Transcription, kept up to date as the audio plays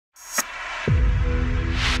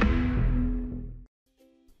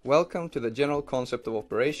Welcome to the general concept of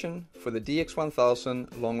operation for the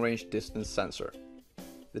Dx1000 long-range distance sensor.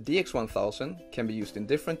 The Dx1000 can be used in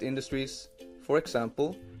different industries, for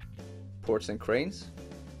example, ports and cranes,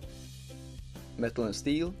 metal and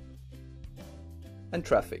steel, and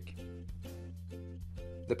traffic.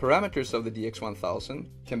 The parameters of the Dx1000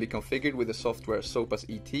 can be configured with the software SOPAS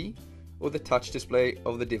ET or the touch display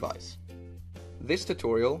of the device. This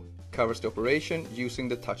tutorial covers the operation using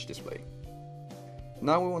the touch display.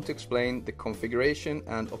 Now we want to explain the configuration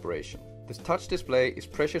and operation. This touch display is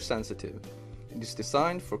pressure sensitive. It is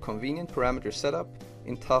designed for convenient parameter setup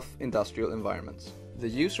in tough industrial environments. The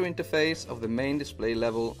user interface of the main display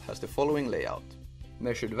level has the following layout: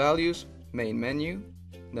 measured values, main menu,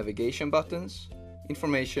 navigation buttons,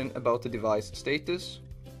 information about the device status,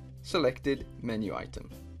 selected menu item.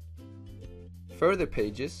 Further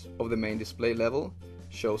pages of the main display level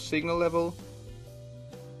show signal level,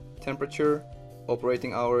 temperature,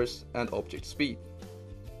 operating hours, and object speed.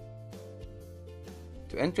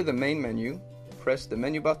 To enter the main menu, press the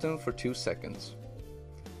menu button for 2 seconds.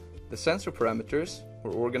 The sensor parameters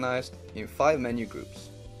were organized in 5 menu groups.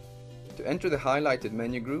 To enter the highlighted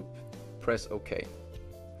menu group, press OK.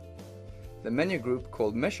 The menu group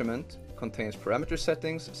called Measurement contains parameter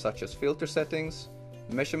settings such as filter settings,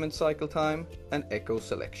 measurement cycle time, and echo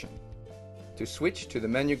selection. To switch to the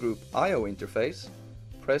menu group I/O interface,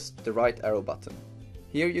 press the right arrow button.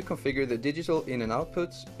 Here you configure the digital in and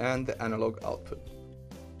outputs and the analog output.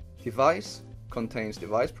 Device contains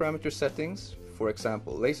device parameter settings, for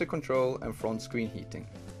example laser control and front screen heating.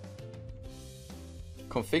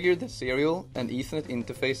 Configure the serial and Ethernet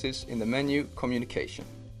interfaces in the menu Communication.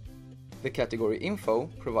 The category Info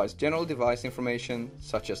provides general device information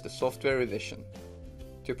such as the software revision.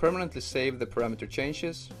 To permanently save the parameter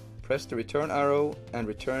changes, press the return arrow and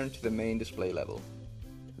return to the main display level.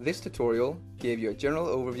 This tutorial gave you a general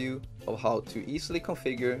overview of how to easily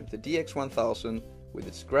configure the Dx1000 with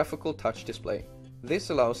its graphical touch display. This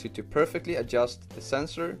allows you to perfectly adjust the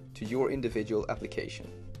sensor to your individual application.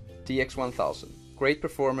 Dx1000, great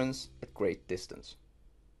performance at great distance.